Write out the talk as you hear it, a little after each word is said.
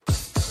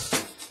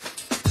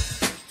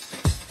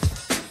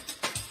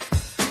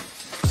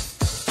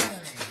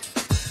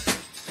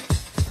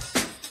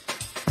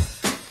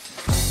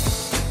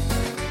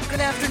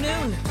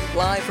afternoon.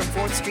 Live from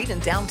 4th Street in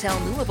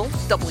downtown Louisville,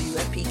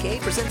 WFPK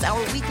presents our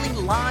weekly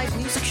live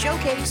music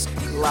showcase,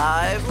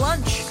 Live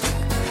Lunch.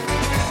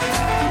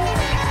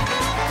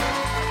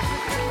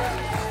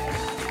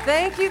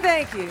 Thank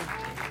you.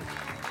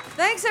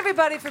 Thanks,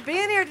 everybody, for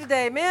being here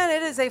today. Man,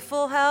 it is a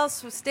full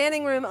house with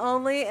standing room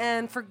only,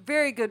 and for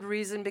very good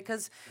reason,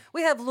 because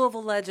we have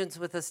Louisville legends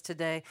with us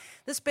today.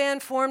 This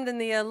band formed in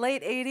the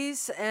late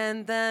 80s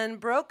and then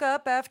broke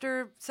up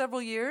after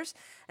several years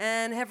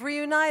and have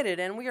reunited,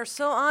 and we are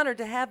so honored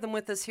to have them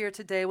with us here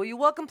today. Will you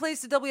welcome,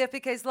 please, to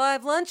WFPK's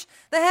Live Lunch,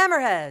 the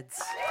Hammerheads.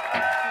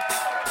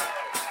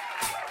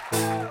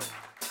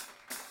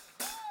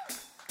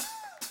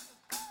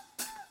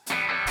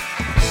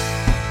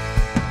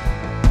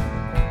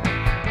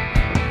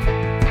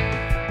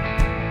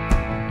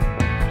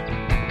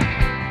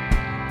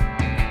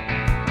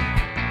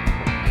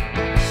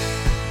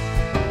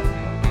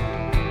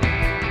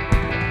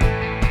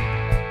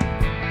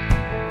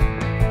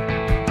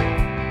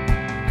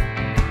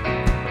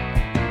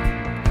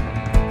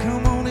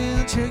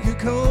 Check your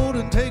coat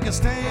and take a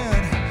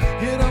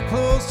stand. Get up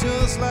close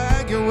just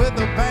like you're with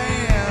the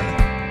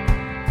band.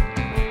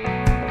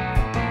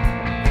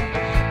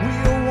 We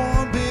are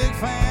one big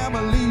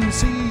family, you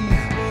see.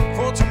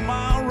 For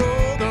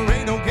tomorrow there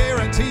ain't no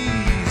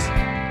guarantees.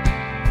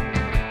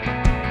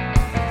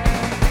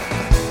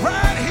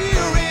 Right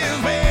here is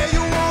where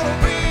you wanna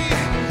be.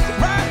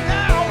 Right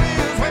now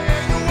is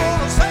where you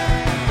wanna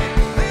stay.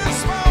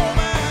 This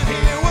moment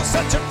here was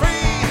such a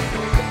free.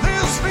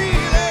 This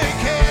feeling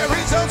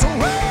carries us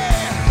away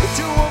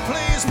to a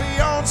place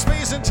beyond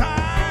space and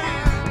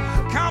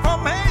time.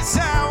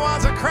 Confirmation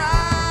was a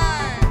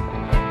crime.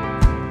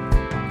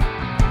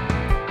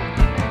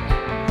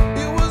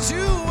 It was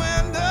you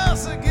and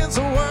us against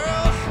the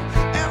world,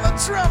 and the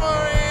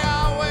trumpery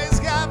always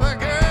got the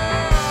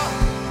girl.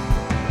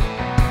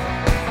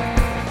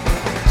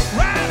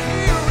 Right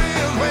here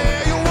is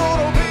where you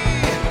wanna be.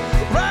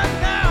 Right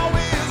now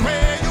is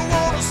where you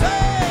wanna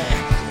stay.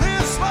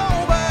 This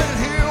moment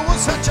here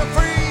was such a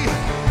free.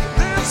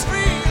 This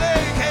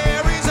feeling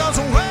carries us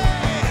away.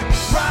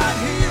 Right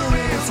here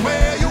is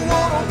where you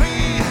wanna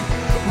be.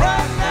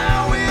 Right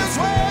now is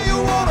where you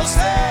wanna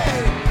stay.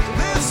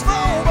 This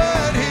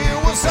moment here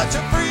was such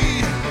a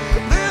free.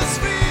 This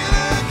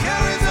feeling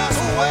carries us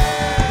away.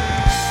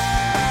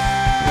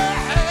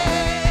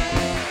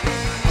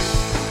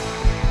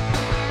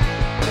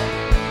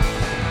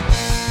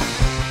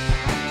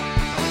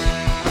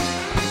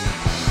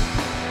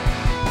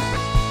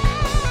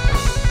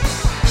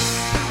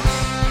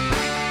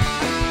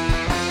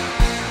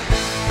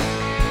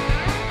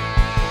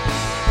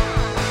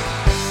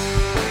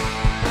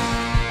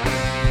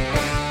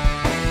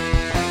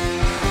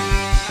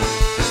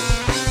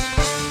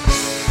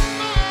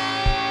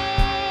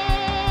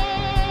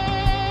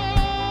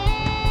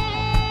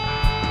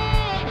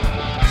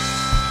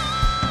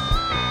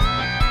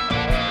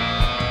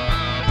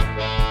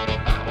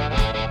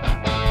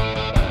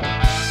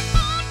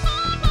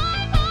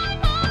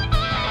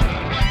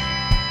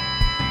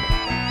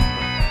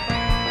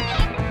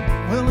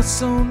 Well, it's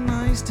so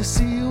nice to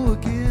see you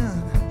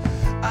again.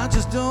 I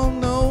just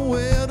don't know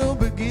where to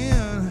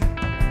begin.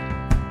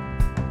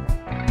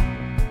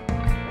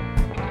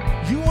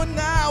 You and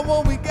I,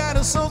 what we got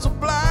is so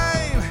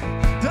sublime.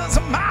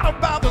 Doesn't matter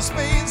about the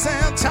space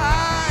and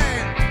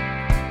time.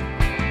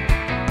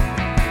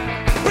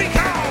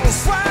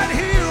 Because right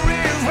here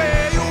is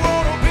where you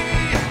wanna be.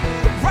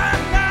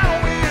 Right now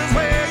is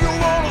where you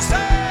wanna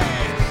stay.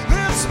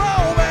 This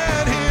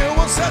moment here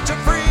was such a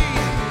free.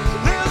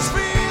 This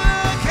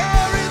feeling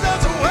carries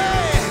us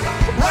away.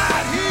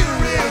 Right here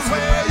is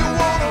where you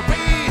wanna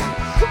be.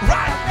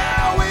 Right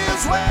now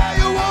is where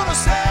you wanna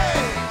stay.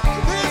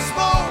 This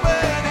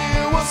moment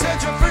here will set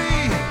you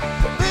free.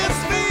 This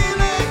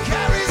feeling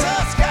carries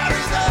us,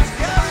 carries us,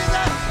 carries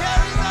us,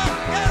 carries us,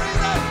 carries us.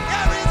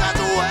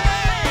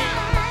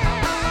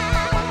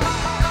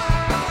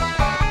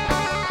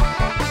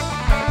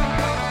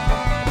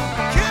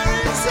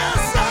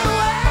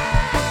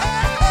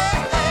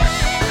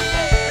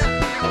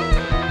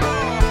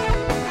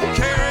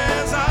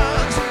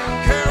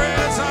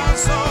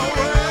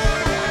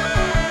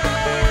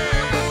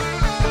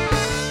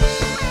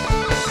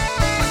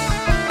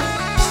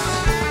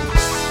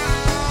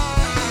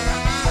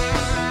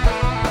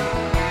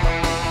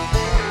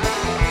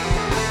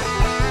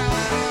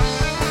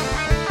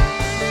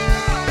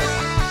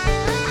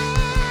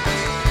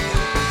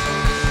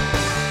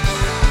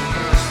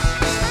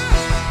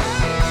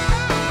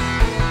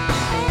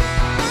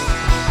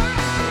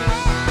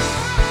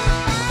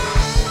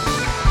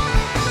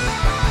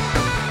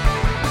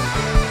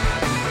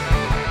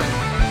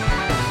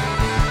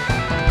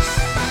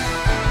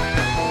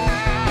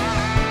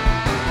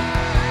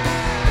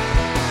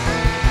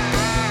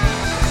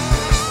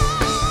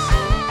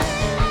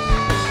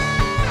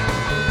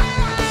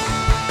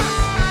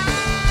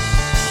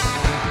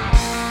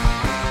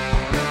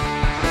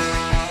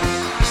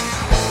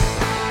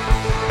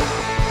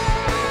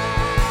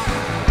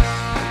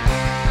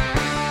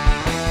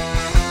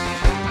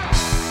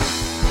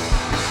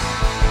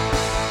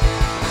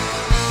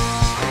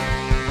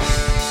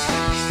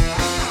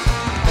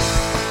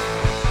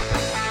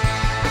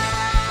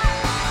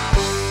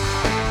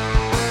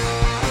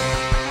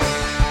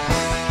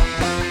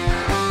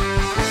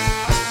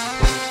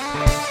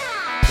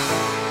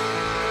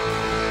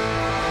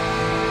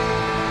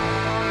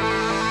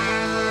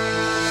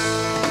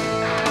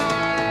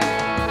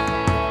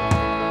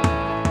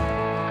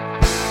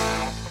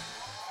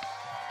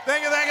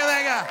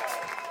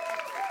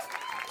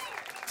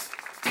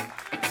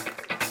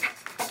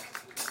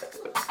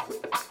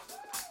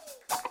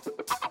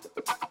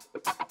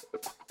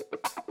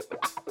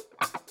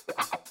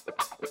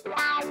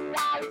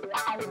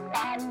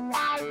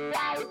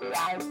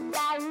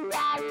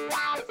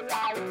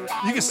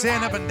 You can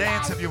stand up and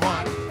dance if you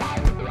want.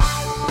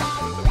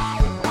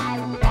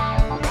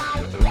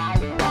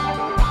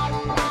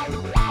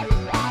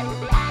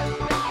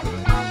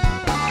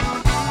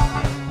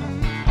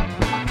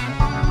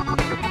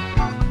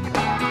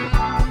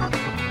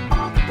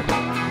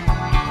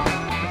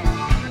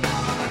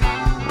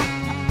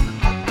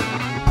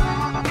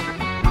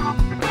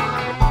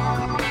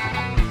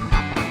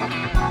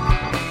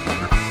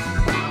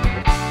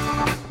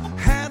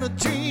 Had a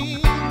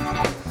dream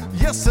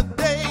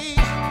yesterday.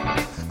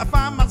 I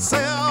find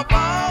myself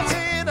out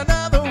in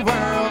another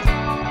world.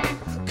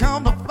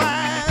 Come to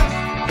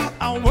find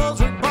I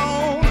was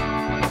reborn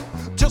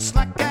just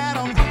like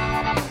Adam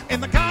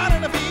in the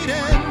Garden of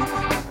Eden.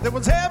 There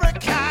was every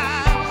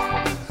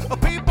kind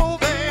of people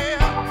there.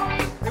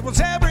 It was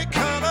every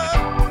color.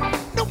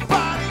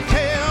 Nobody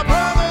cared.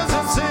 Brothers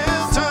and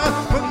sisters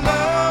were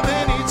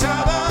loving each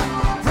other.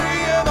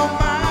 Free of their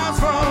minds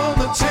from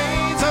the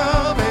chains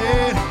of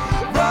it.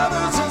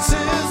 Brothers and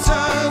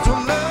sisters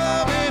were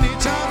loving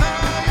each other.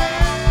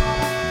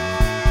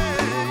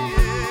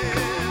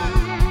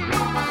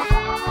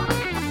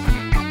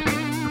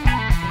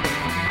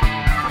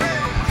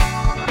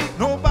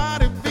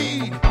 Nobody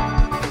feed,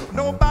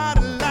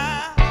 nobody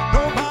lie,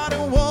 nobody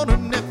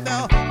wondering if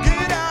they'll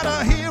get out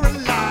of here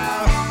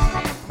alive.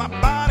 My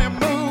body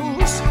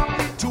moves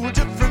to a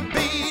different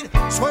beat,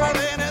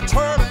 swirling and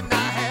twirling. I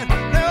had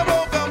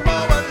never felt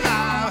more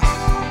alive.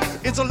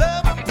 It's a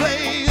loving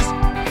place,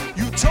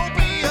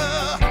 utopia.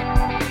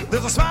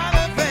 There's a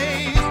smiling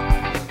face.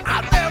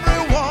 I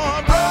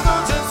everyone,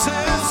 brothers and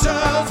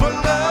sisters, were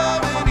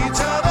loving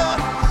each other.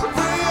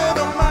 Free of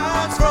their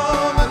minds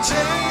from the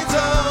chains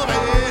of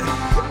it.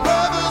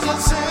 Brothers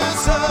and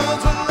sisters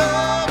were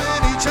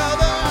loving each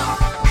other.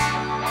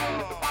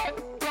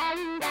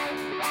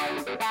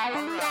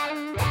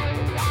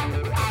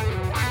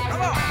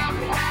 Come on.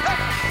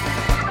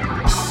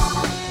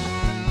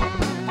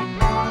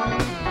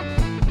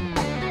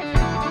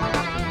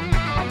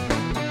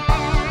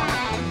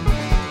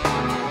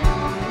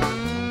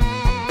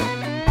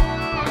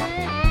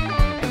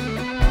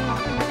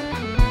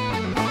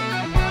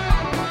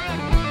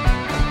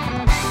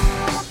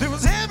 There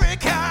was every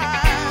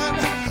kind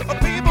of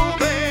people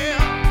there,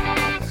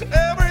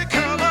 every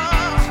color.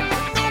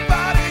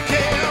 Nobody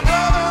cared.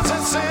 Brothers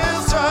and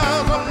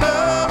sisters were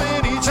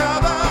loving each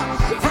other.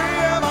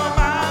 Free of their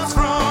minds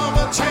from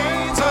the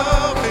chains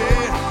of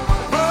it.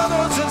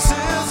 Brothers and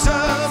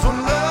sisters were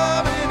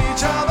loving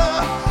each other.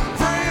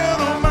 Free of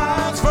their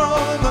minds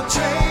from the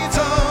chains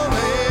of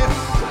it.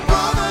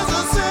 Brothers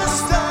and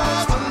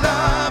sisters were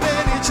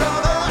loving each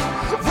other.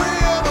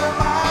 Free of their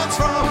minds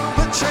from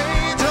the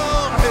chains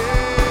of it.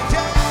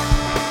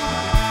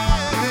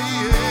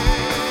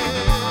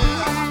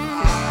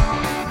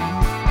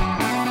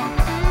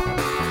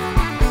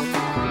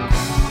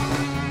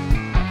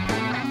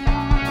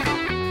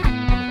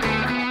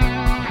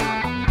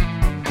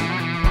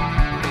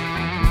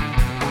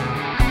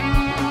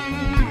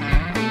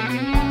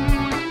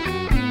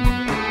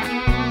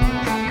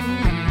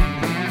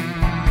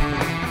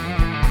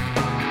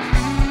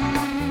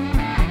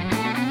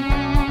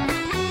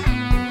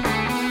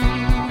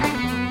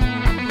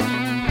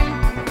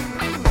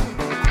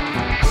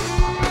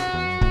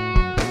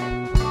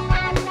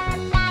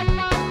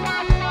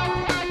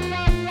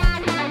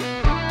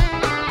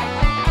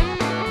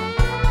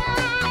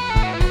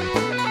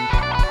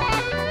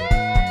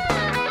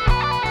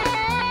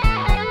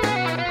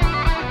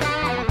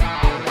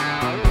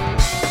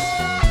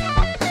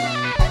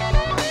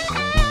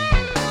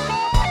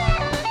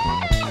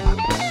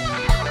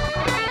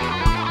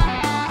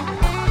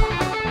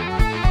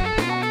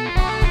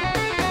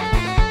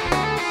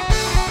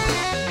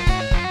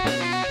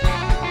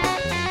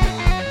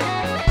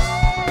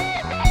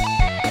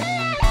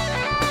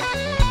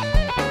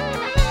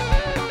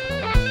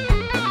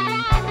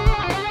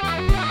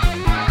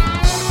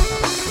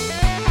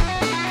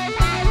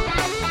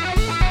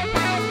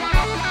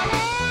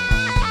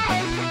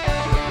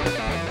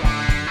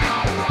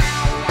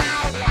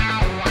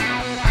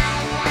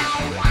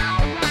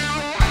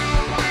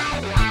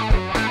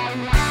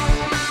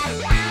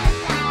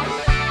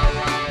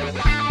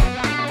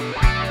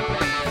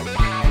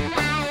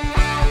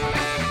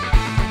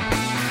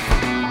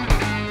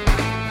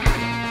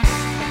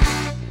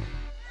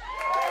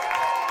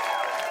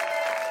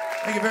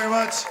 Thank you very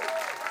much.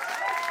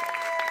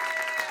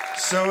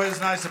 So it's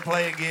nice to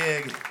play a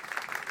gig.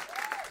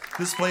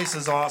 This place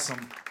is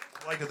awesome.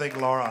 I'd like to thank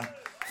Laura.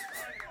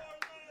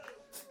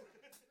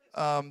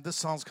 This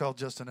song's called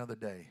Just Another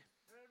Day.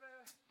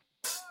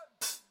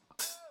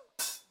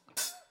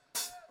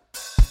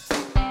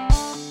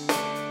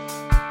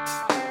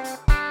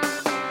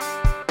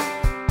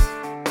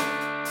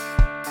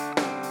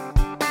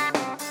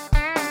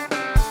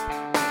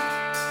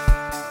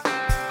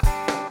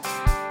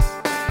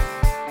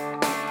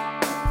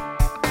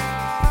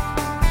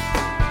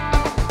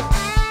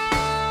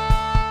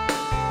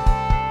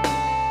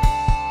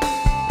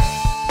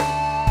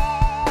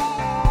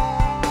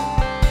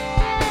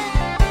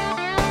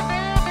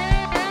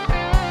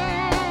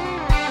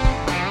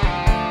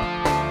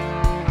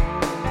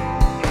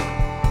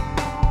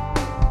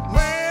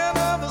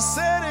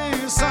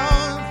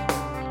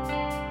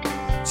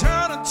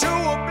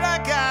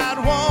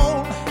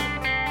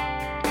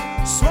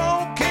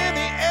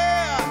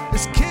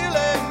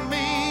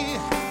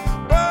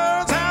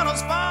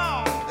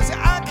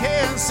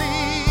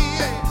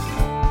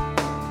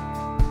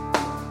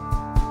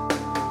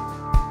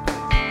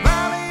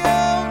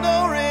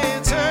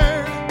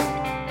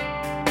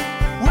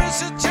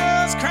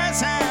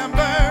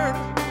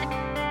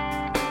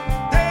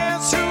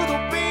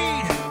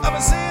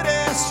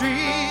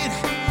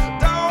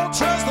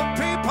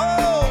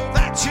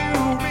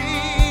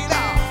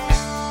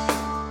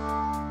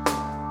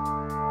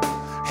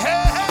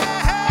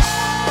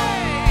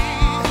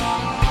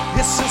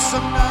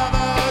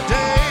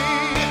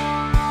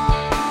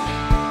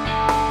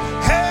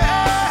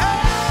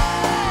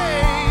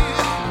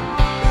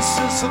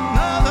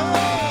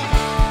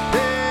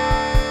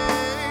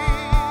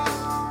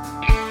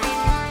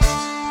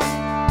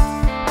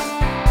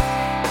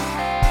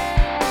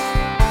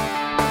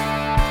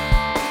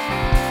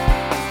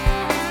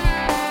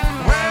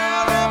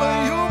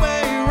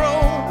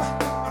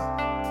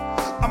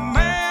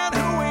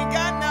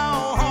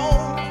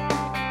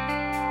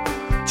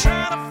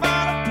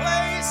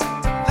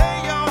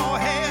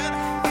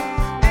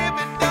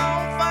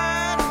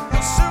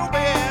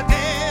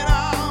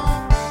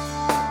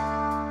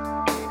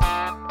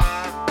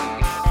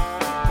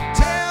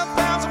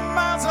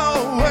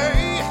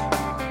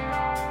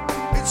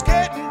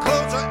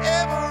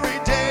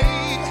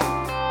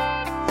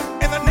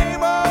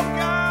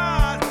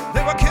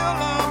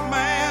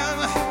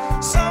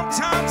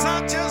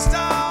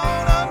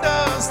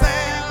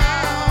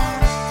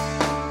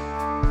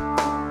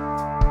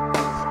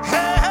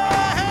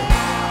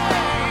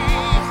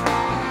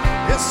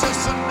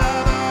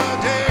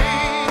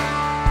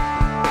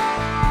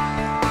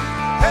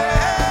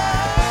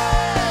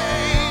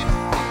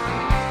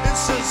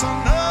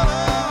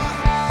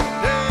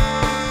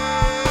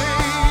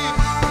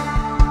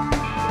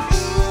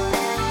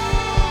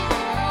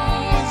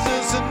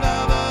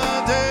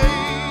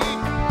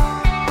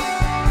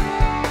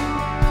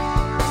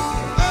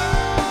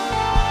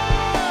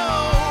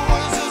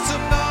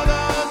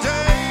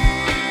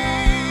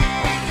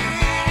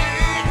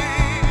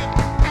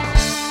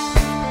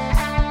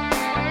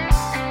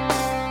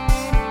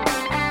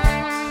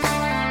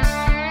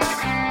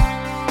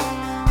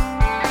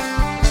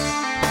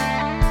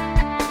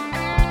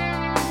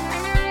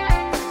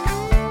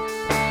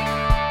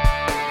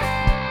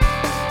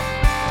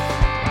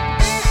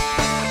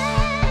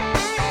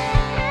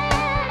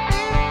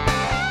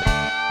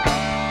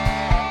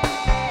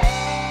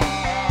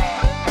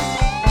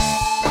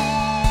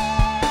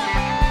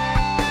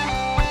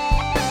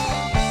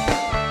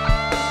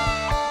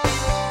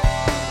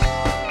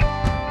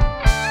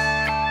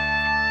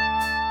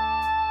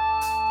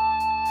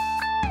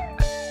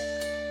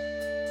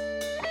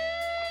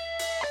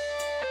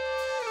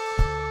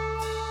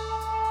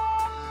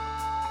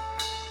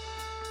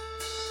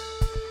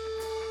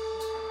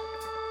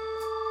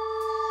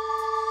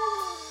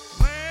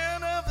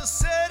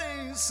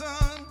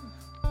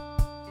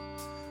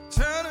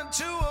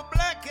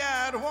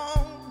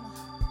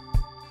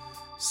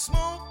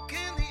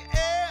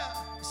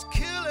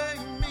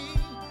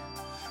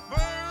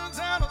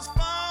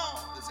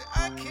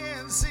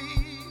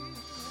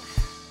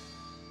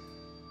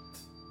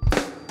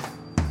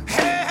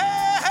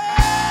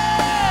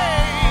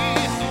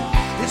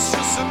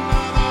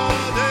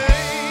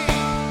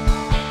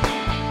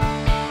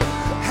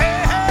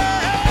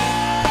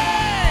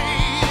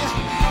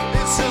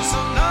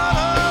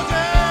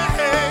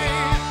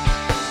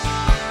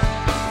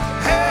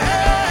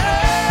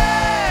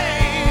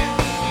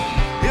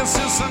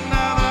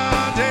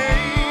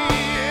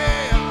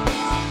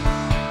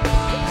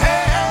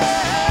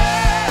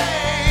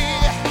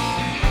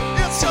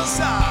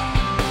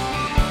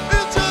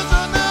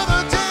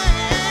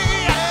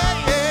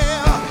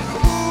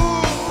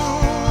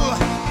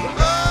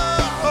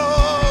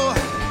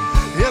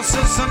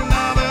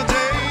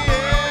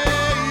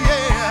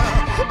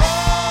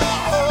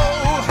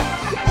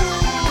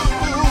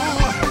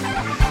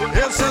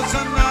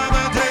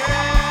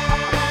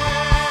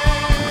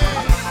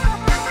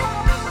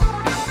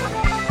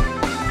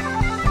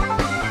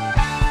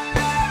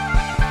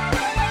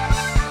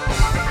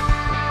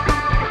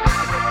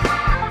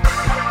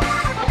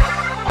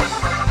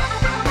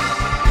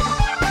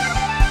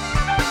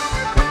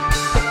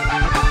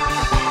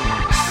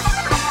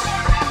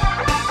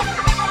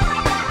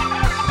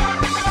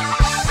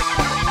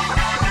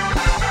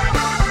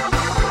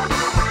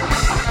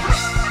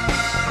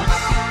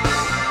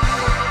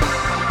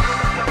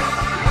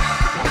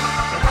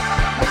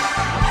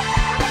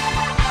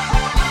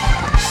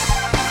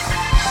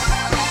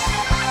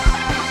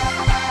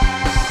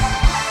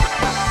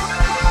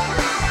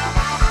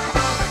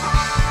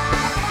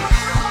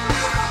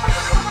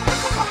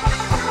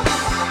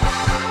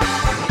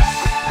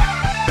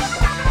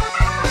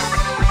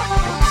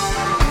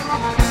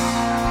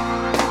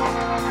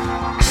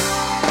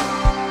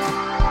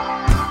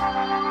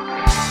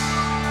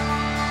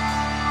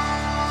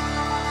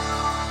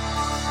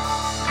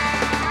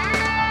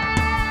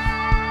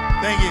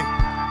 Thank you.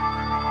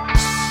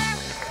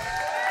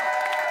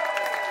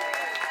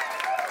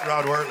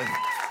 Rod Wortley.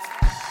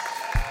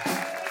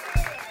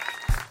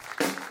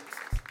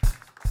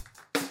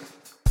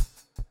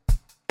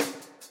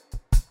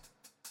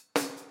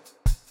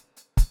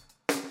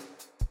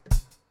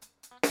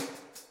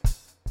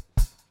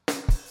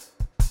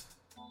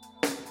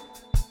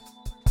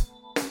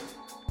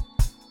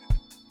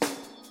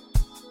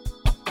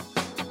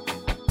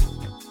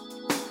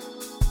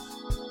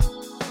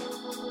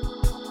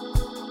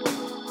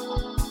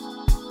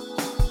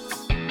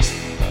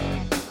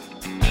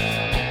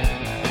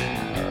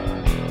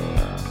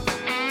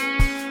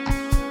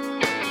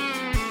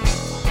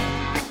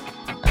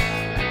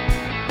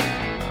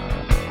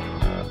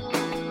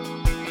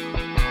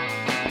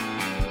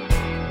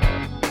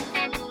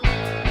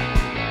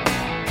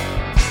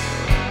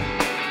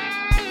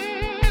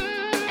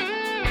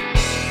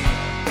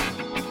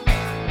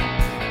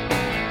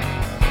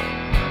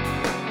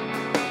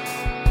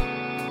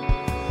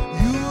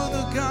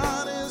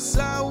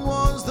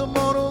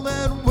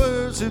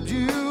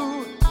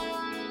 You.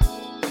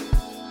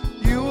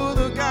 You were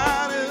the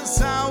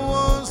goddess, I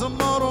was the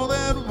mortal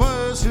that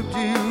worshipped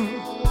you.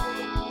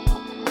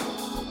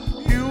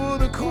 You were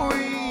the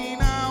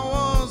queen, I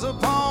was a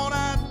pawn,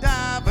 I'd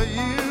die for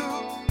you.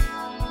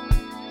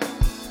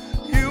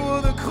 You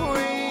were the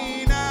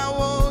queen, I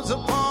was a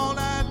pawn,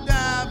 I'd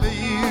die for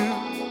you.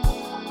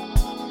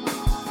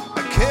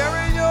 I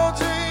carried your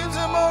dreams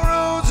in my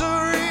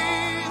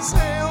rosary,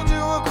 sailed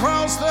you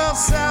across the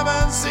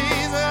 7 seas,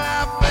 and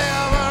I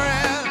fell for it.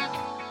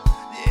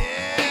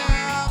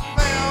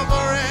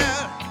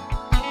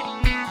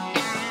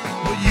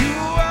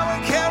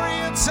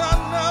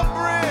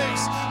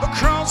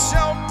 Across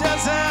your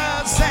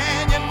desert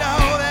sand, you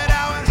know that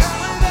I would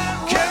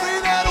carry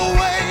that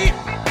away,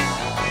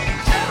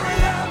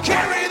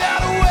 carry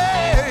that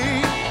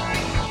away,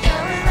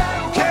 carry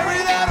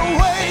that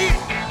away,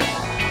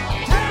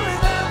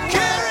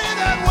 carry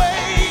that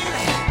weight.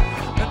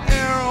 An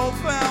arrow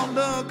found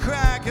a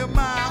crack in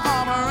my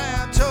armor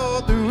and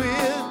tore through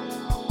it.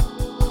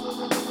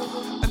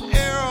 An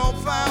arrow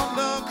found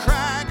a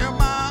crack in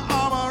my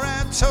armor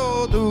and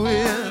tore through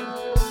it.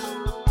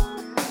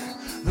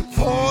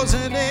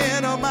 Poison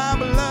into my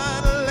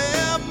blood,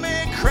 let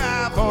me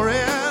cry for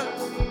it.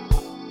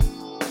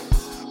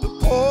 The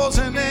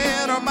poison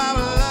into my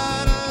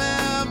blood,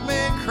 let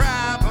me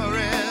cry for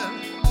it.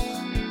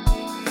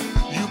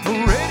 You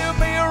paraded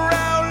me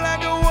around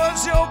like it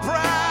was your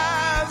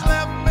prize,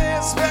 left me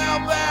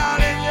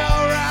spellbound in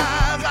your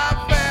eyes. I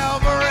fell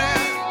for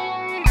it,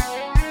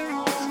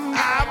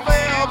 I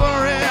fell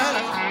for it.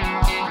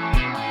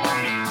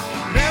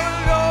 Never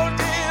go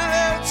deal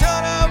and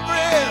turn a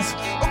breath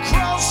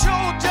across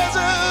your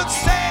desert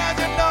sand,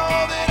 you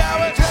know that I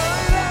would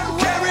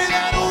carry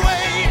that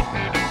away,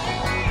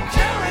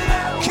 carry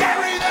that away,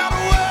 carry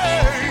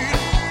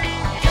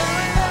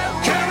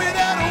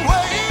that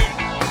away,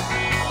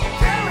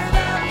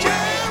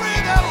 carry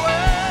that away.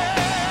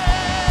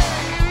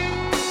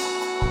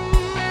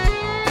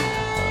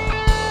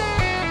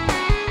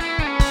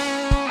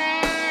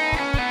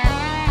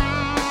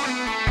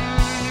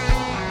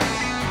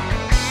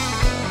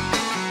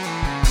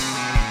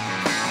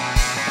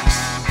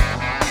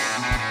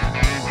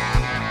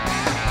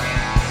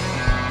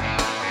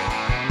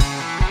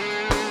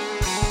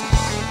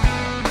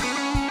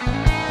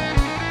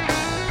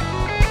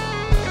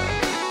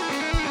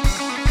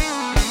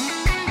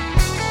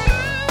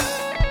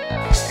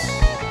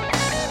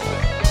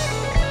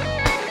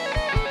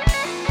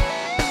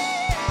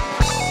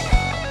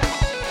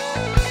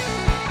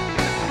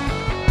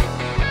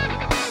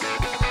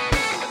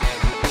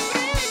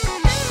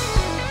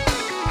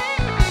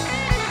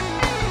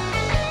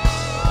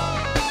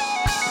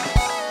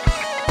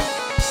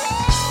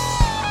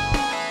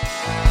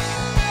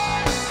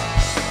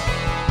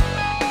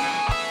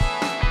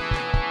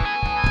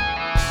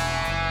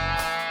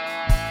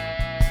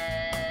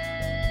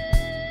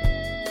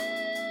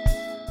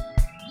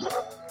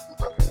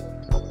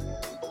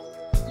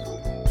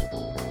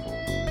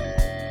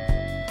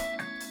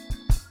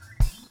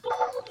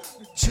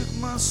 Took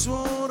my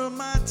sword and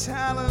my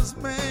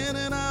talisman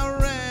and I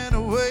ran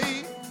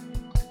away.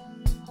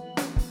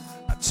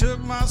 I took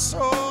my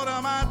sword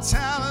and my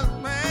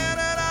talisman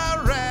and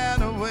I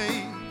ran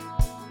away.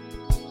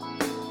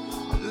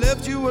 I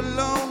left you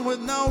alone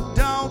with no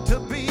dog to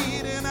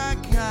beat and I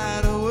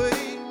got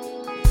away.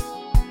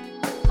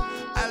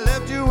 I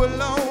left you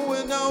alone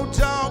with no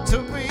dog to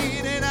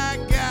beat and I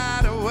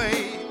got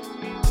away.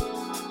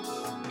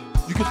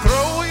 You could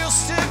throw your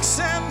sticks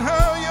and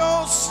hurl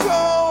your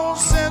stones,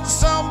 send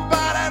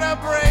somebody to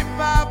break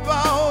my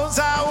bones.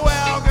 I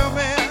welcome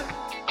it,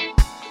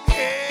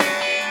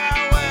 yeah,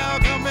 I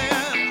welcome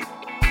it.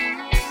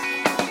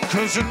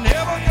 'Cause you're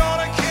never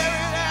gonna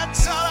carry that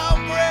ton of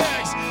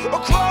bricks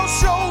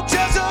across your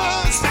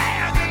desert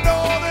sand. You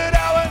know that I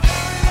would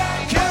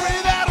carry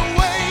that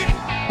away,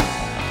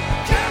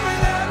 carry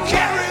that away,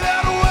 carry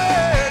that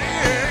away,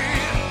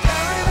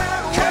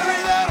 carry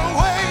that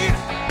away,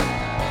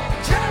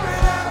 carry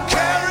that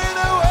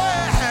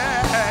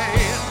away.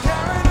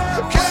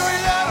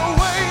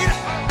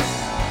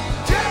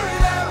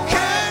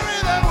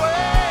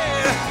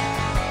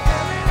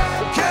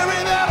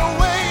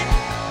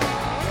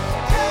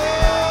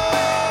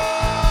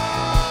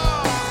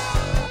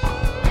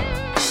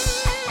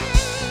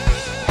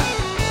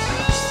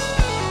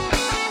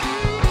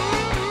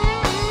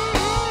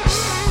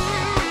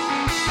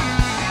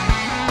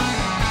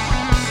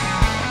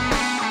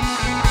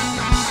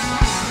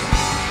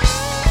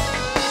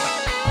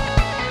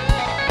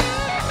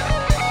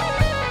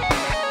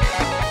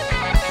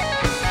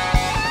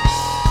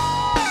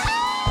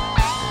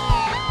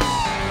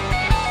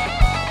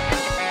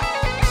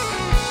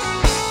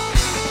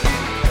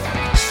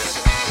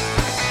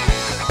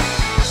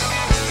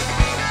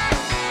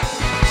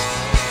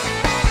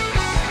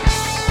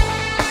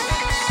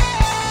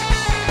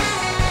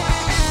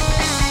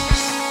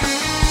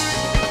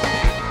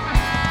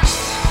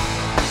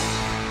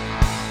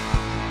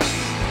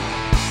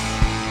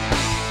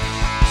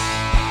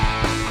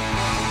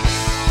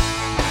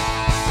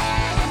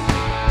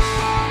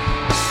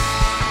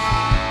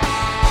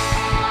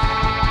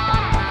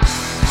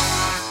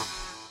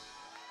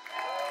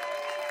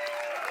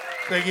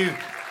 Thank you.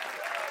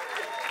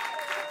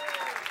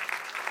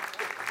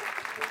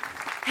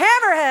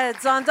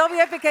 Hammerheads on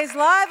WFPK's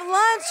Live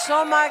Lunch.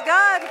 Oh my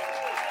God.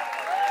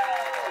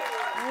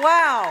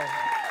 Wow.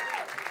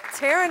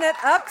 Tearing it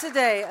up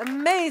today.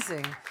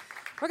 Amazing.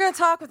 We're going to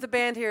talk with the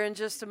band here in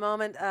just a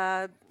moment.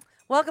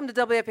 Welcome to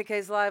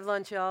WFPK's Live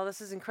Lunch, y'all.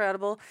 This is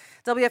incredible.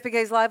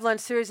 WFPK's Live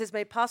Lunch series is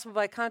made possible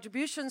by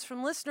contributions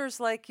from listeners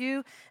like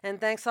you, and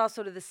thanks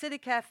also to the City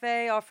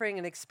Cafe, offering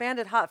an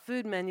expanded hot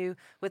food menu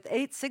with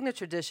 8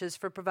 signature dishes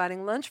for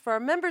providing lunch for our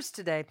members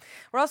today.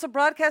 We're also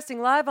broadcasting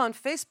live on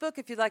Facebook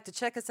if you'd like to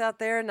check us out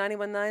there,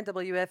 91.9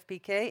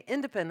 WFPK,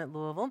 Independent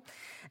Louisville.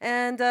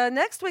 And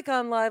next week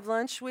on Live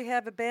Lunch, we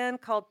have a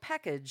band called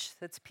Package.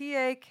 That's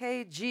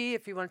P-A-K-G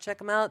if you want to check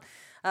them out.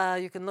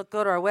 You can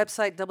go to our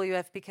website,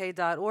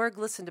 WFPK.org,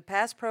 listen to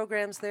past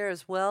programs there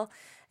as well.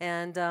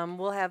 And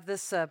we'll have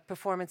this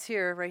performance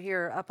right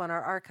here, up on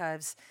our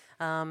archives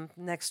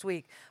next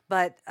week.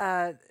 But,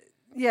 so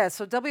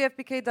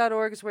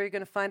WFPK.org is where you're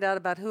going to find out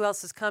about who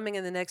else is coming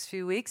in the next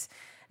few weeks.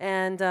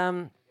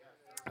 And...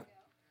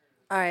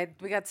 all right,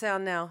 we got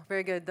sound now.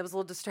 Very good. That was a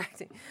little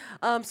distracting.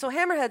 So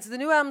Hammerheads, the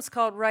new album's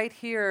called Right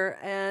Here,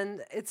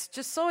 and it's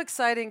just so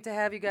exciting to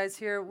have you guys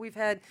here. We've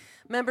had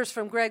members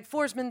from Greg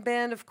Forsman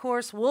Band, of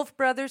course, Wolf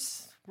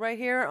Brothers right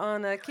here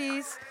on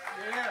keys.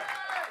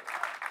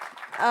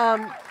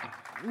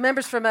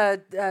 Members from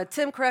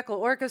Tim Krekel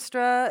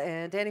Orchestra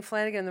and Danny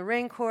Flanagan in the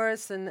Rain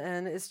Chorus,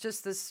 and it's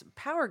just this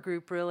power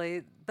group,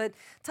 really. But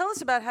tell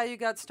us about how you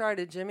got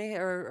started, Jimmy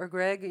or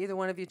Greg. Either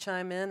one of you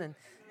chime in and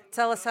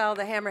tell us how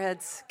the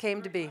Hammerheads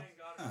came to be.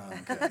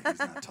 Okay, he's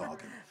not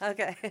talking.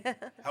 Okay.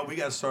 How we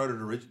got started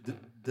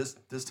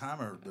this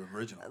time or the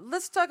original?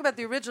 Let's talk about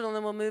the original, and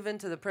then we'll move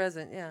into the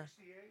present. Yeah.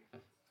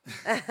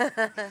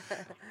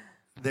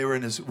 They were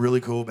in this really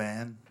cool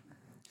band.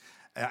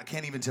 I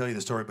can't even tell you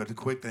the story, but the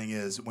quick thing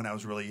is, when I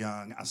was really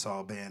young, I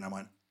saw a band. I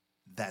went,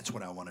 "That's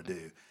what I want to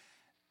do."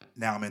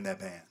 Now I'm in that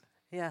band.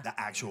 Yeah. The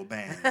actual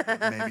band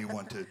made me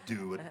want to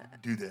do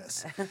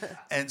this.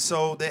 And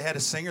so they had a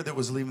singer that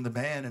was leaving the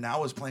band, and I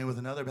was playing with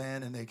another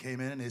band, and they came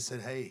in and they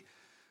said, "Hey,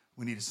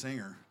 we need a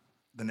singer."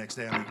 The next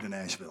day I moved to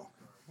Nashville.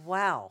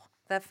 Wow.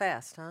 That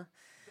fast, huh?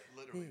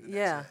 Literally the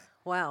Yeah. next day.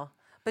 Wow.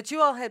 But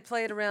you all had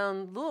played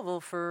around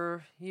Louisville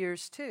for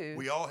years, too.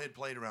 We all had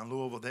played around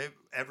Louisville. They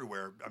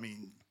everywhere. I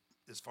mean,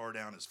 as far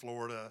down as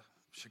Florida,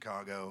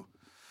 Chicago.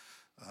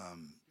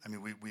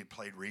 We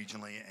played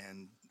regionally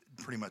and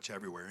pretty much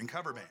everywhere in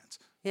cover bands.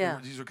 Yeah.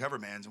 These were cover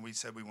bands, and we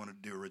said we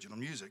wanted to do original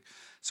music.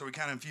 So we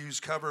kind of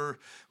infused cover.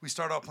 We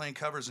started off playing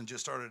covers and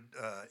just started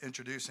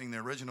introducing the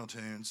original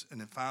tunes,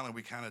 and then finally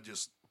we kind of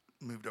just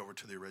moved over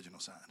to the original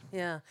side.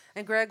 Yeah.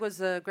 And Greg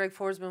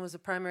Forsman was the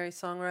primary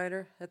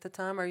songwriter at the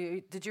time.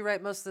 Did you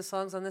write most of the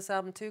songs on this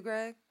album too,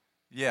 Greg?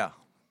 Yeah.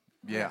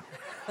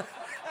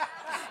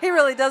 He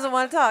really doesn't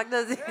want to talk,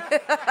 does he?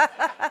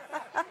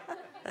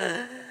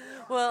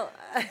 Well,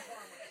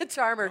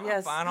 Charmer,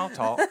 yes. Fine, I'll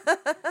talk.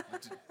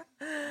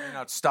 May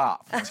not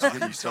stop.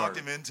 You talked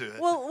him into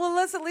it. Well,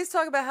 let's at least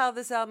talk about how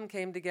this album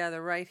came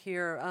together right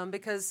here,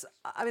 because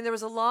there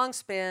was a long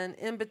span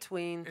in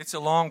between. It's a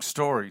long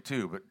story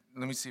too, but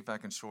let me see if I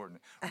can shorten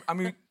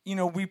it.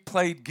 We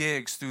played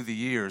gigs through the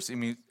years.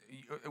 We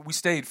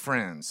stayed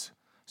friends,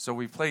 so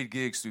we played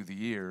gigs through the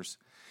years,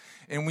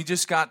 and we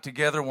just got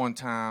together one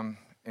time,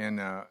 and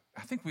I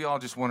think we all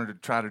just wanted to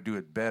try to do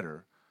it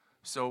better.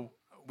 So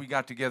we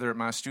got together at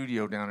my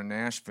studio down in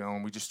Nashville,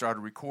 and we just started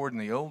recording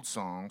the old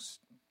songs.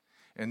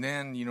 And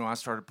then, I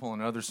started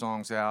pulling other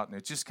songs out, and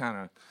it just kind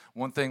of,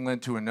 one thing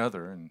led to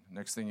another, and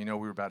next thing you know,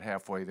 we were about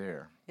halfway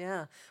there.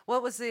 Yeah.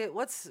 What's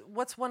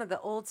one of the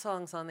old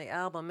songs on the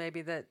album,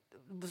 maybe that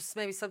was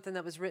maybe something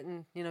that was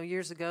written,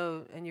 years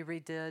ago, and you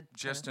redid?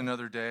 Just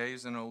Another Day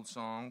is an old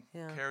song.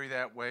 Yeah. Carry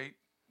That Weight,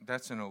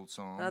 that's an old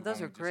song. Those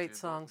are great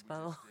songs, by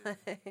the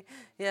way.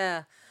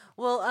 Yeah.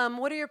 Well,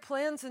 what are your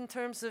plans in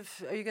terms of,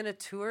 are you going to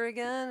tour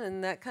again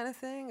and that kind of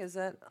thing? Is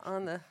that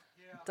on the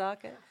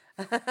docket?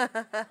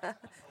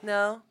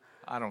 No?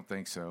 I don't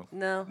think so.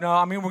 No?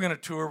 No, we're going to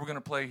tour. We're going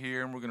to play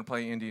here, and we're going to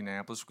play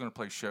Indianapolis. We're going to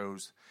play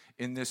shows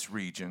in this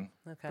region.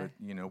 Okay.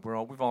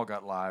 But, we've all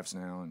got lives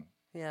now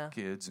and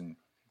kids. And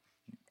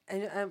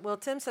well,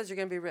 Tim says you're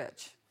going to be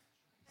rich.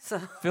 So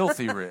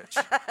filthy rich.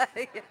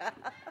 Yeah.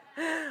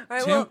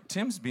 All right,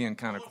 Tim's being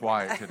kind of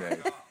quiet today.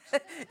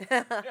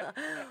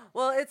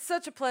 Well, it's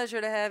such a pleasure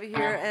to have you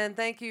here, and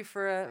thank you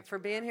for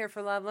being here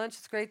for Live Lunch.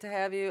 It's great to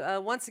have you.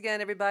 Once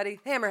again, everybody,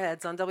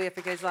 Hammerheads on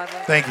WFPK's Live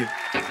Lunch. Thank you.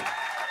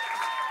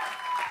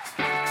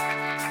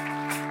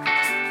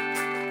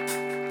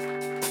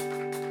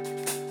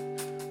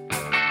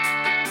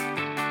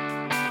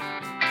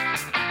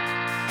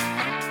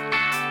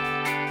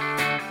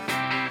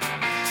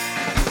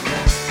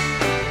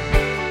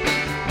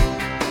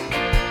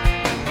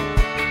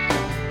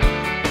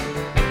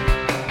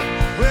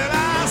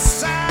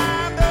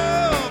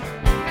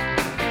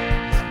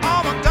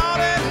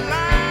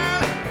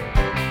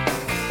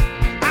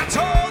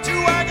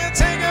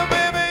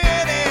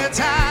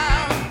 Time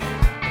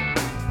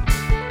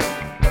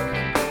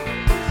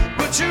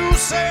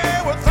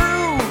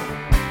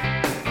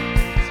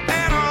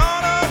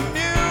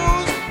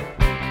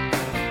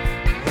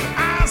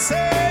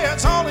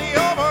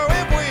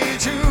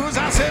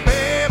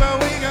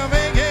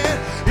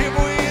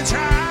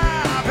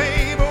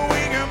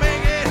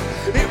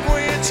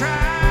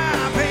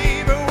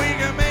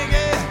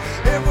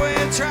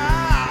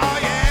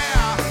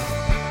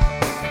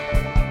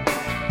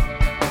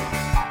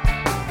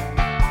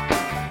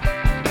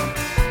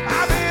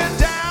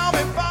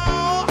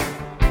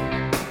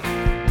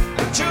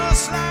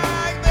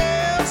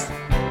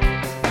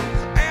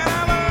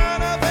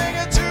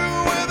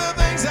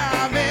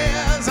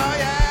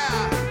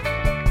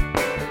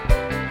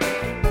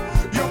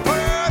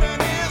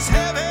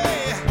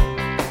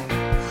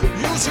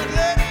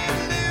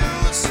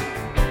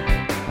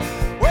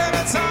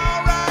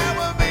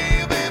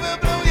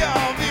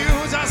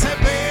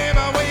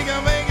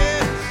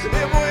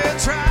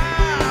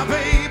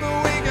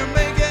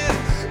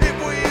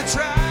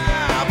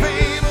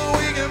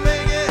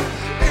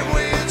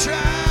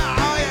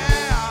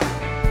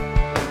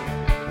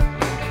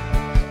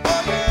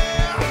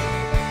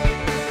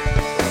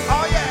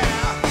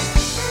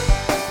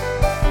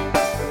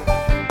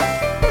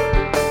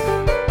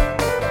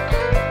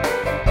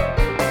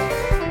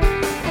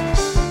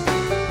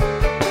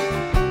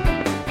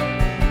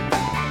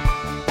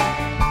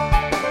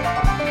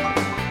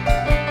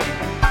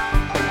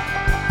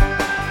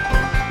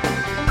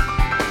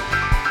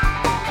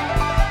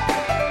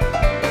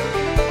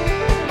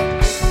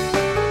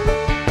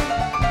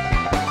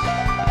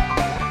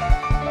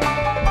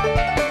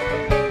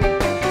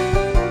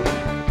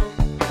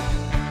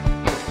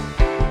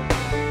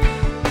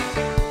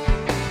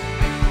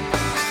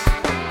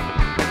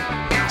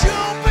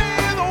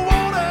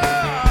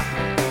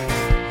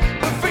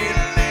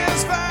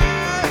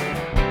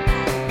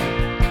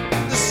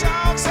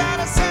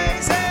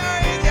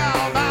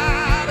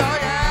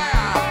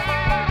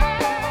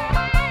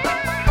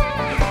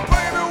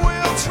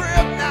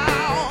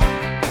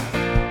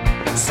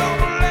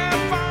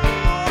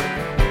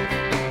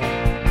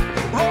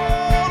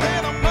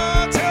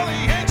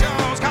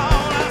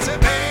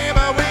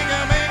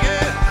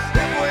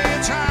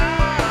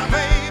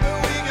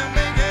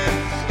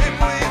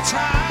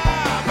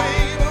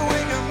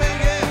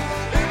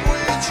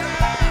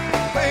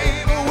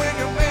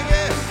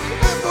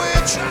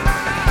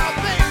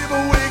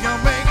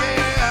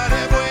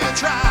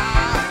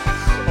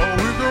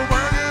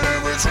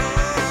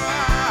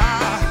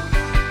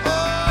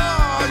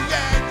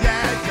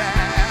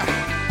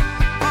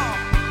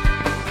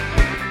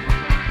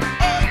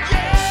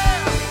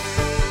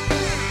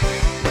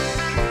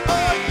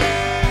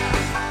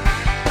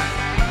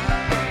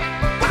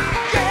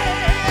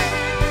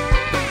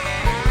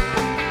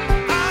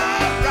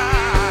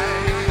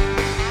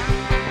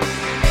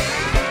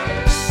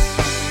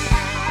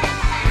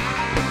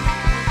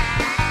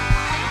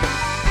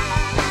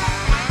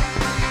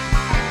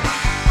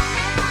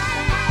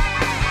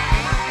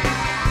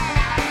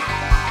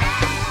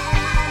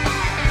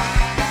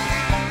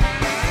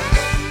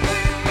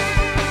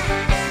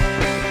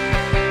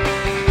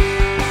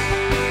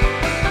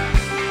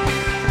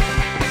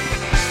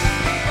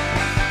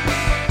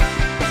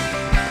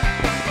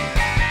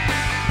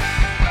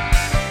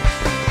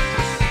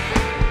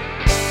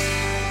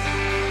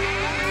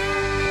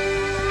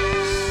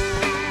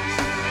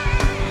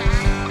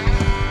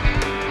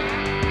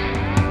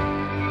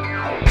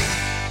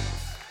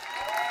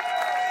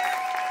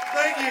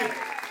you.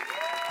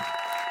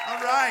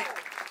 All right.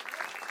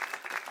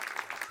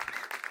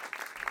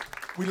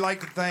 We'd like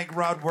to thank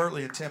Rod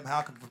Wortley and Tim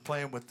Halcomb for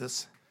playing with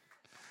us.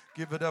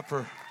 Give it up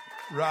for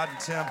Rod and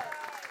Tim.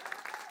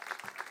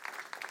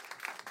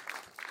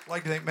 I'd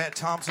like to thank Matt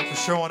Thompson for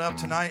showing up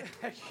tonight.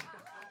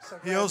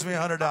 He owes me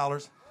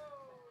 $100.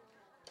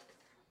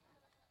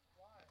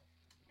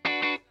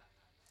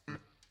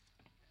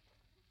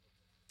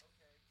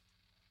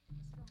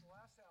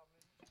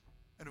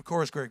 And of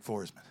course, Greg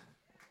Forsman.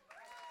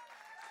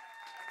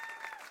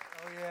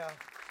 Oh, yeah.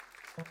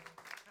 You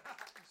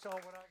saw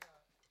what I got.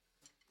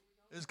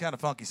 This is kind of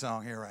funky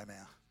song here right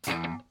now.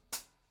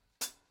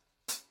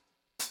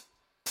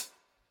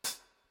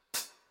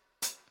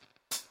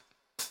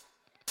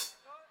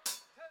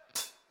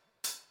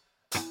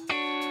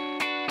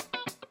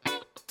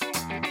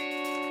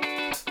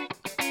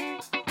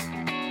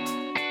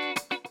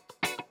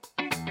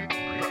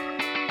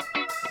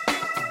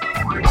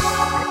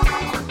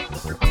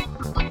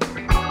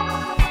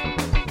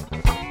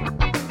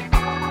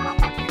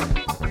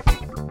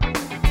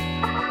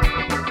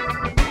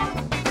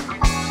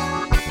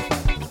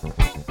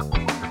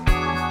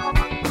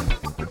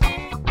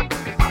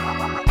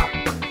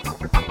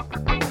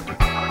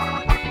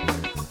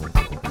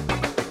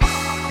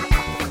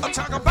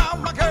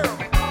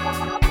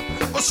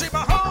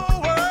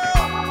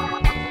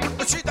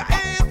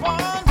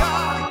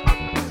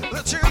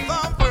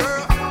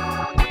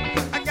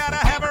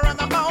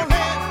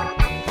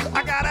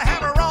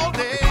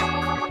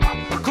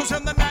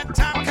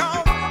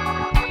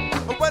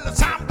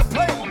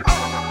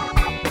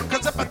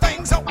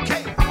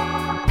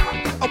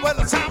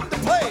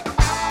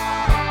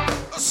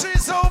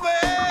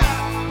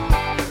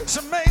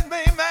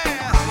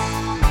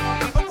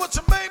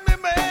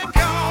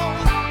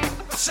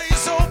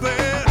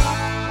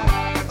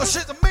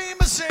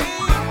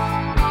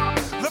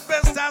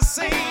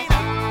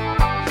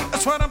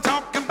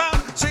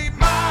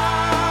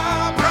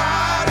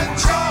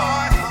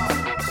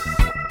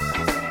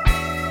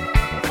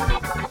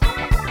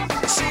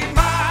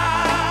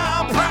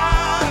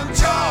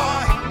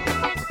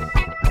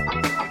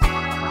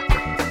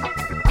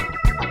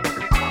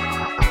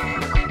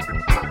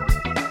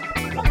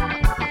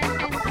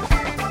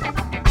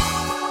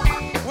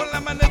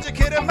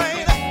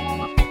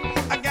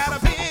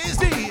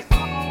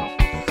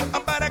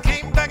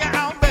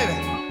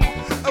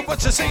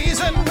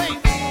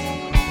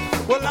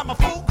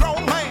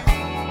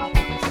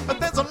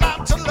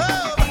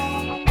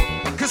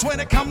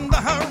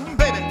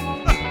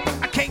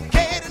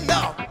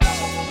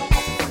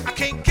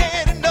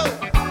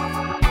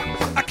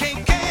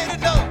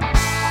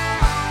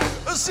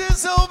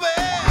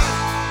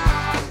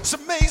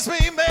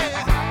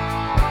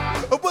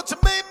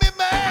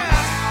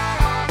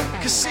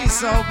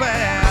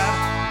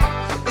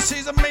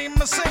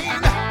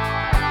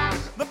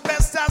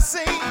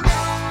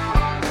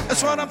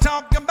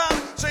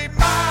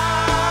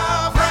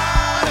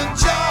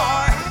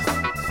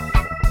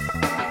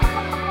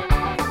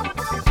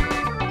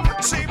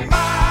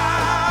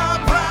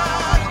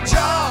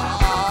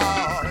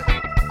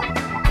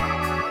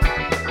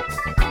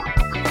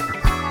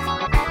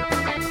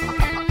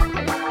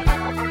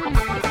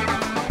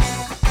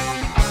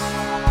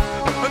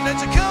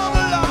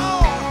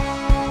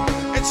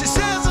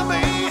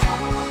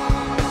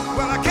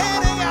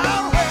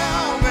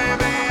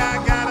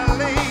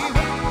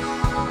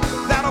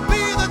 Be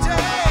the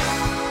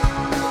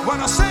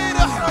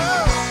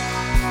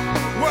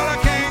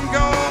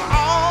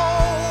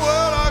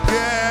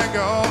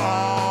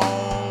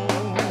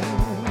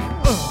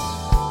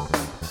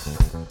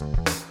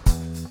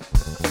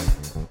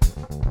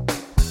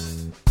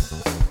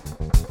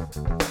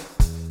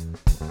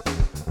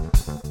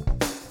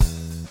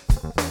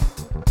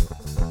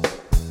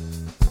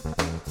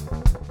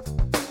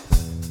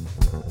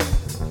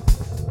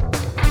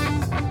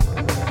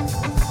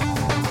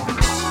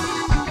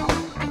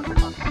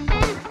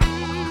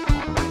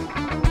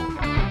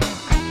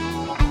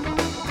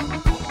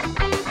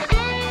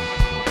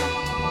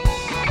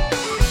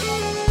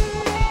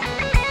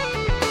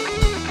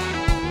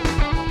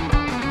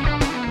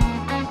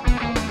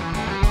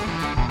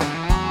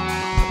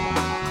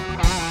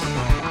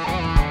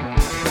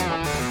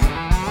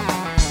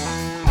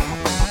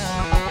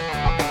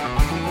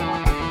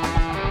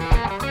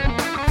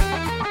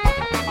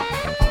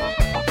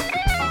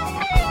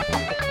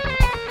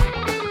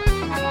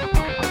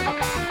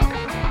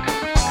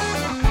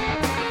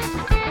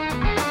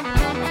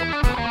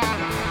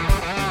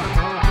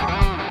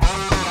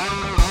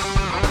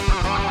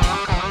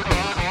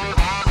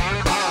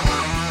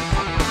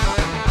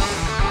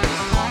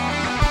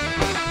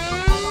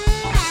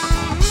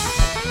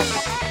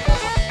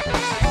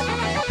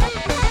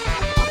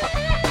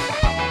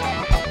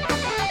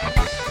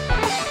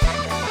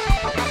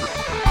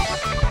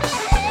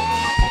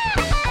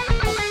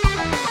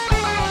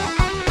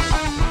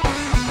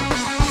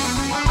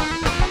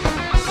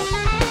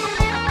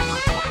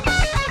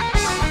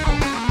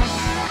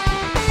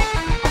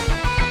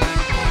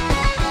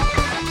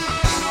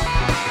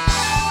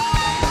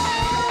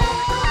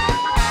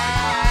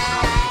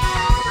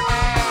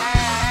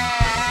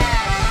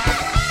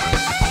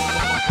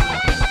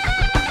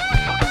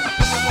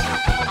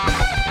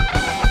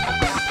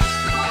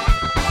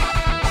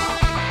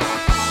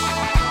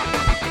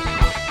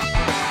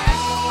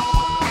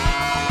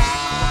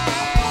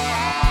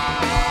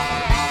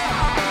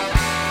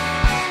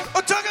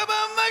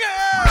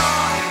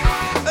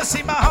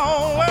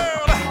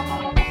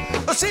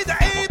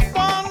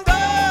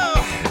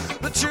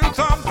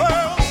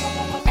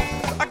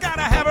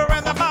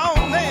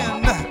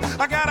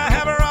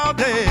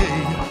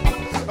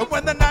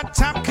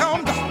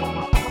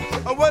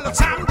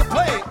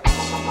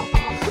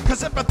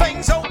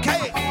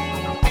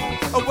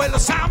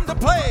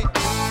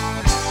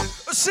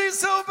She's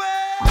so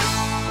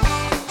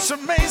bad, she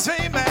makes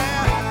me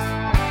mad.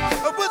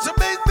 But she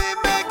makes me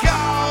mad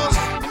 'cause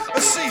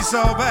she's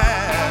so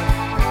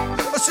bad.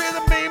 She's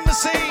the mean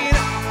machine,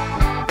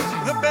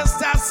 the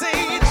best I've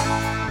seen.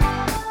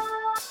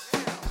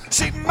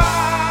 She's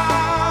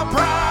my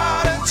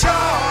pride and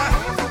joy.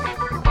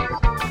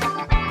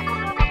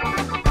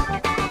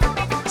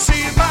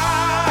 She's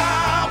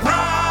my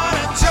pride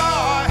and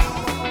joy.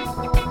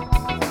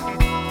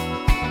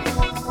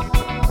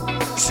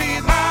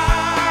 She's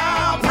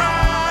my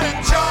pride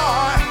and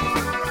joy.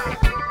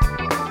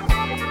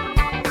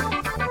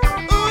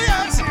 Ooh,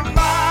 yeah, she's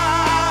my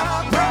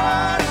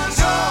pride and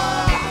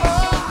joy.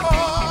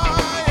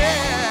 Oh, yeah.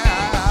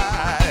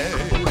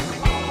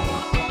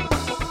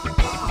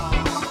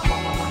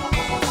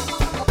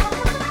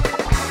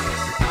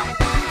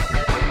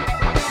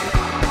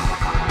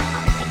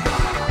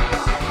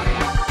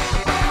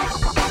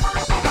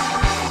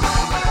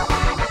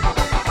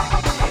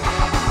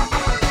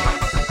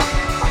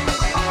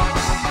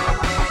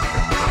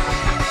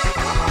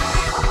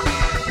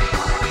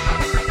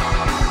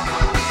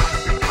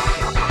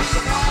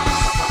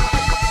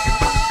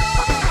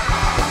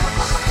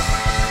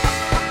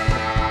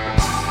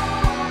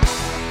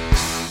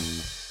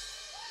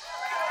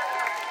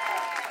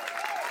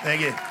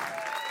 Thank you.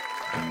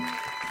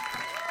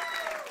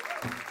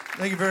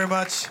 Thank you very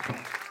much.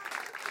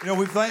 You know,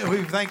 we've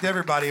thanked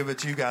everybody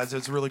but you guys.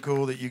 It's really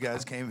cool that you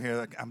guys came here.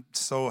 Like, I'm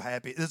so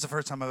happy. This is the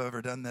first time I've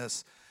ever done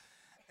this,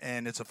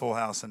 and it's a full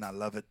house, and I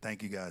love it.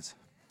 Thank you, guys.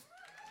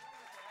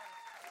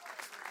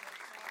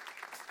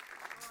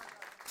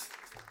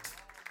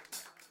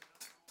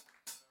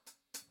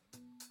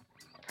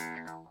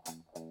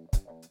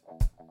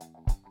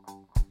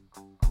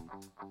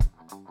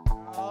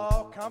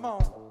 Oh, come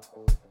on.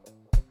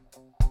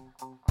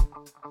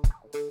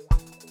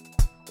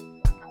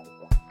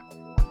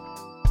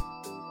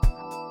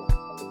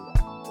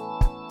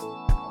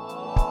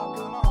 Oh,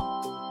 come on.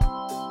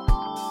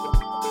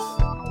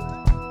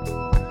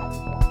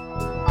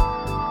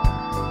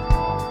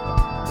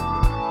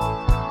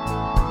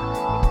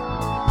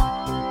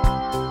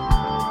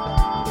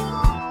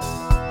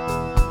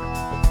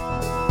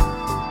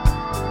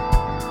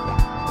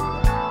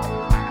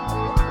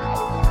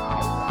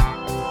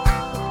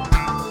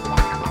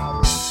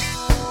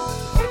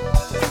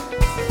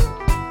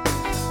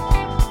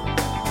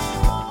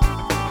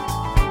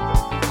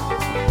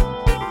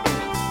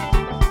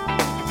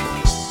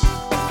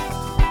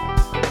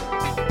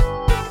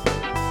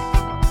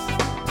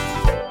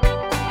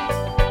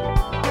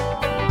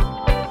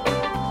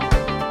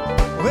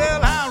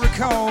 Well, I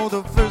recall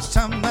the first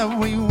time that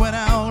we went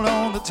out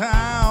on the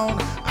town.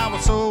 I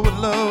was so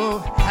in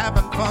love,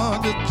 having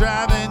fun, just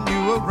driving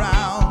you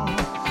around.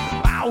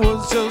 I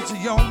was just a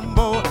young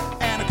boy,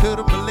 and I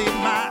couldn't believe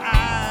my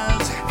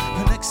eyes.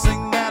 The next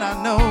thing that I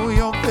know,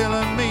 you're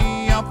feeling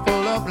me, I'm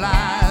full of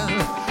lies.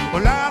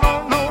 Well, I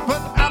don't know,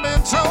 but I've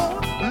been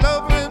told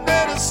love is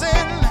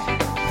medicine.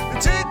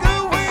 Take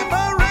away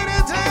my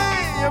rainy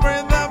day,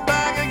 bring them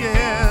back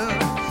again.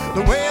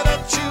 The way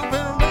that you've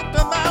been ripped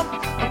them out,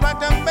 like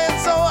them men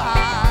so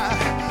high.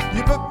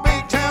 You put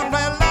me down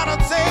where a lot of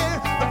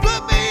things,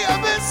 put me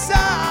up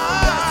inside.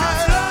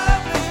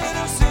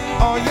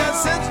 Oh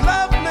yes, it's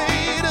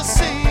lovely to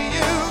see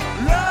you.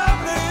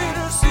 Lovely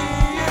to see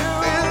you.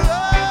 It's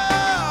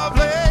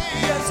lovely.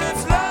 Yes,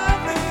 it's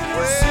lovely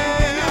to see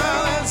you.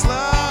 It's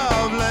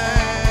lovely.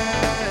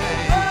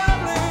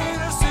 Lovely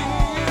to see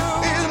you.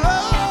 It's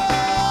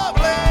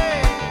lovely.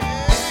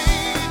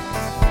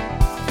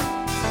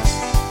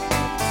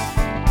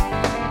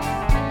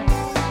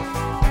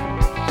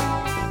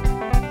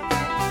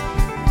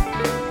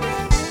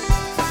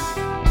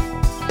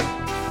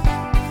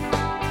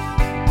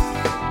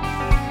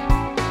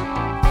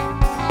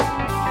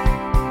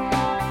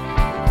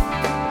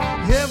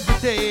 Every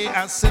day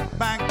I sit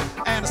back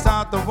and I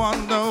start to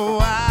wonder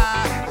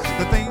why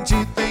the things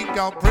you think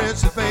are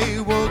precious, they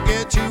will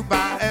get you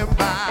by and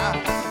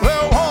by.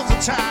 There was a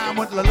time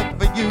when I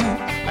looked for you,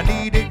 I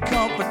needed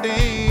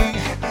company.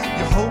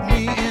 You hold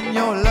me in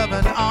your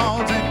loving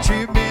arms and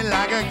treat me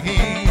like a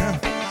king.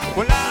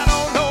 Well, I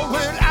don't know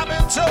when I've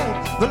been told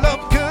the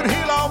love could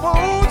heal our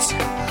wounds.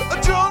 I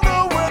don't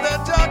know where the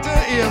doctor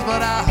is,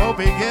 but I hope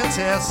he gets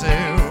here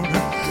soon.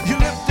 You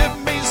lifted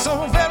me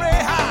so very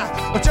high,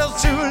 but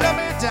just to let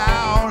me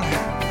down.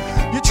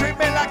 You treat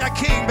me like a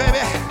king,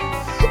 baby.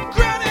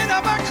 Granted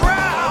up my crown.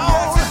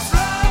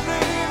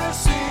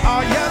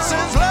 Oh yes,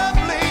 it's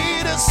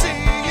lovely to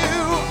see you.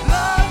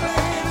 Lovely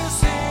to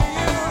see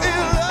you.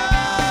 It's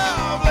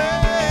lovely.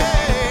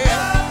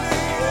 Lovely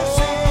to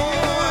see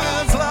you.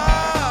 It's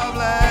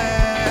lovely.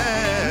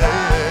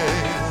 Lovely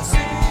to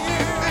see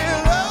you.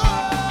 It's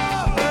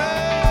lovely.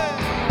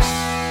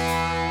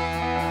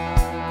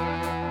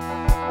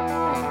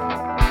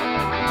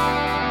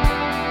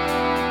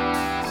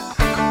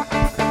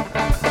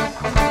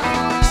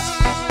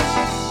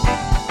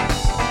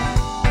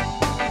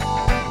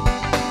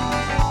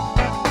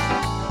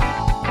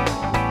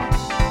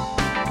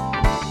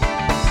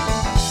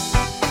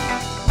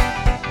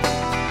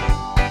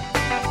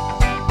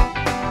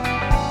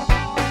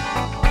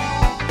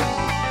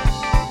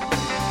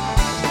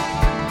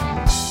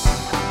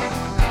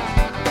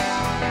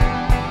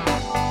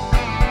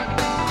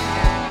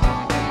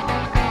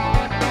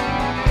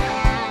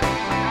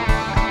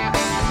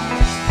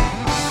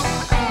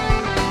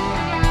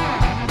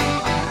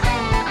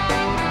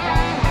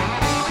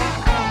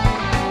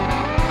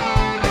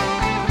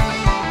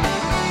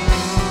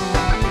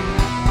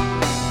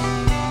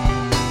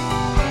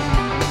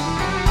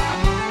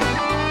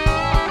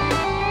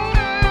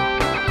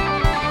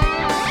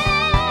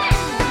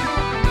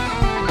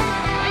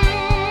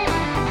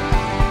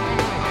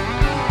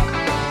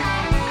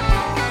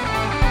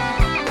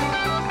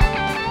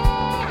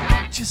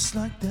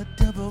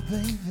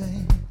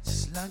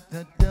 like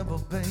the devil,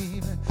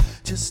 baby.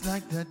 Just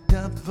like the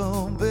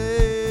devil,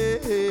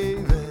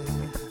 baby.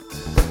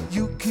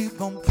 You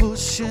keep on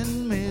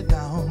pushing me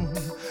down,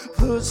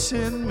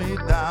 pushing me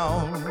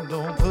down.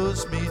 Don't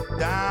push me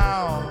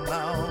down,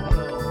 no,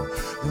 no.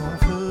 Don't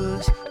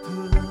push,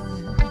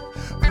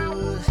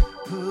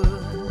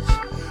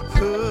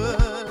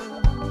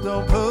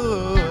 don't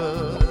push.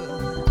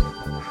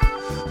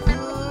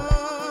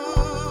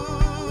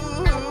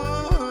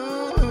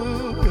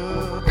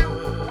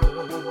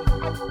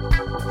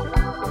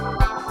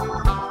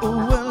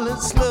 Well,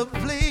 it's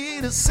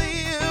lovely to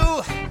see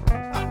you.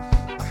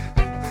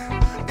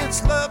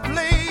 It's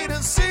lovely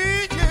to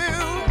see you.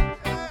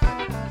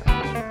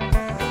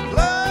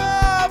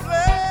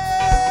 Lovely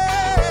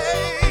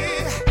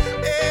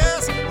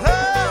is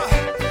love,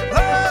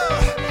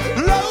 love,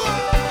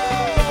 love.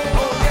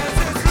 Oh, yes,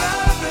 it's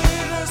lovely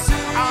to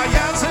see you. Oh,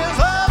 yes, it's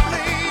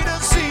lovely to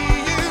see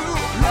you.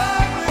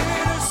 Lovely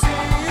to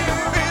see you.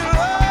 It's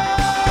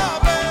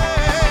lovely.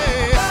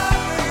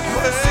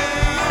 Well,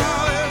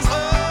 it's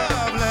lovely.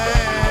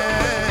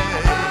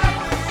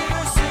 Lovely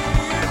to see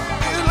you.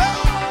 It's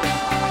lovely.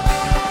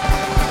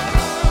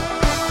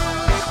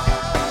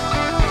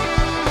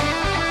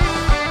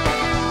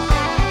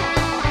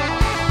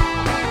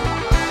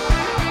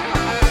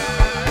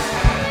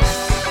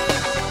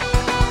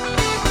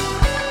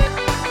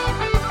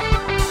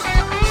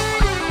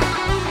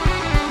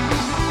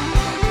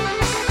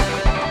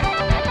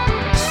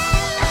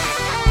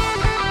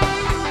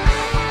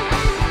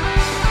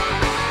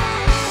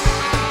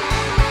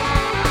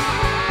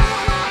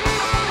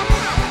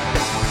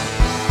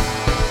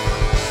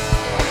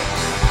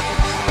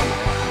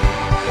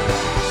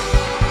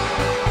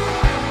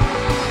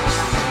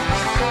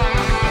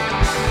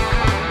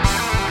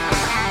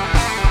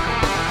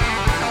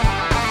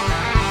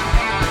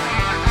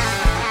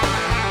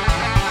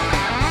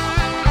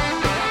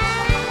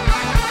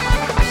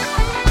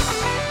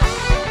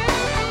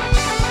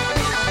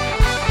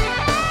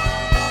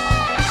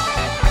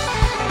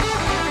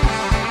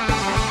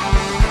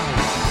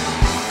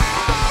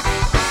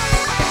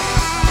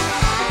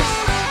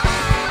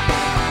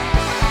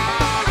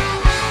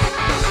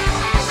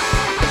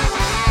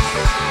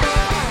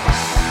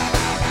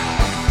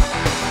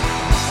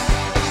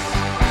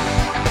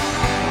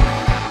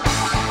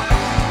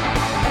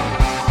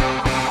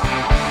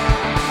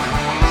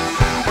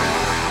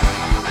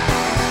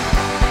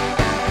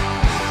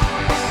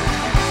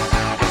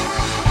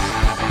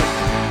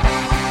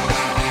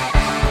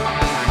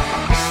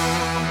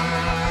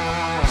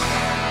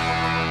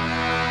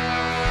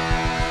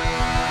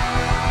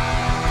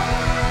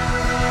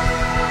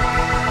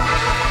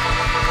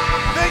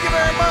 Thank you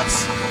very much.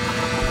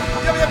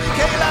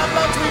 WFPK Live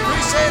Lunch, we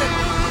appreciate it.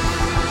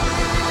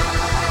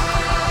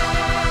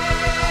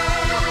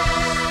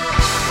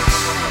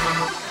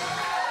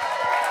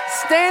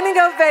 Standing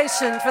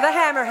ovation for the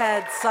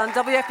Hammerheads on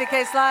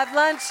WFPK's Live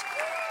Lunch.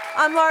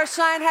 I'm Laura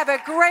Shine. Have a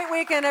great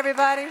weekend,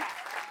 everybody.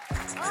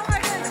 Oh my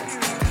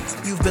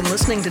goodness. You've been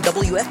listening to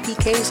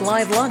WFPK's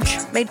Live Lunch,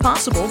 made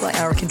possible by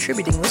our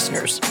contributing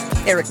listeners.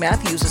 Eric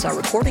Matthews is our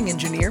recording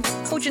engineer.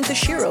 Kojin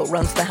Tashiro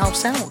runs the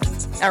house sound.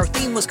 Our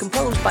theme was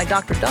composed by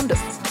Dr.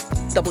 Dundiff.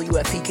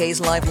 WFPK's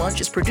Live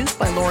Lunch is produced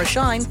by Laura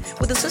Shine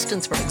with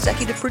assistance from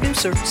executive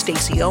producer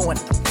Stacey Owen.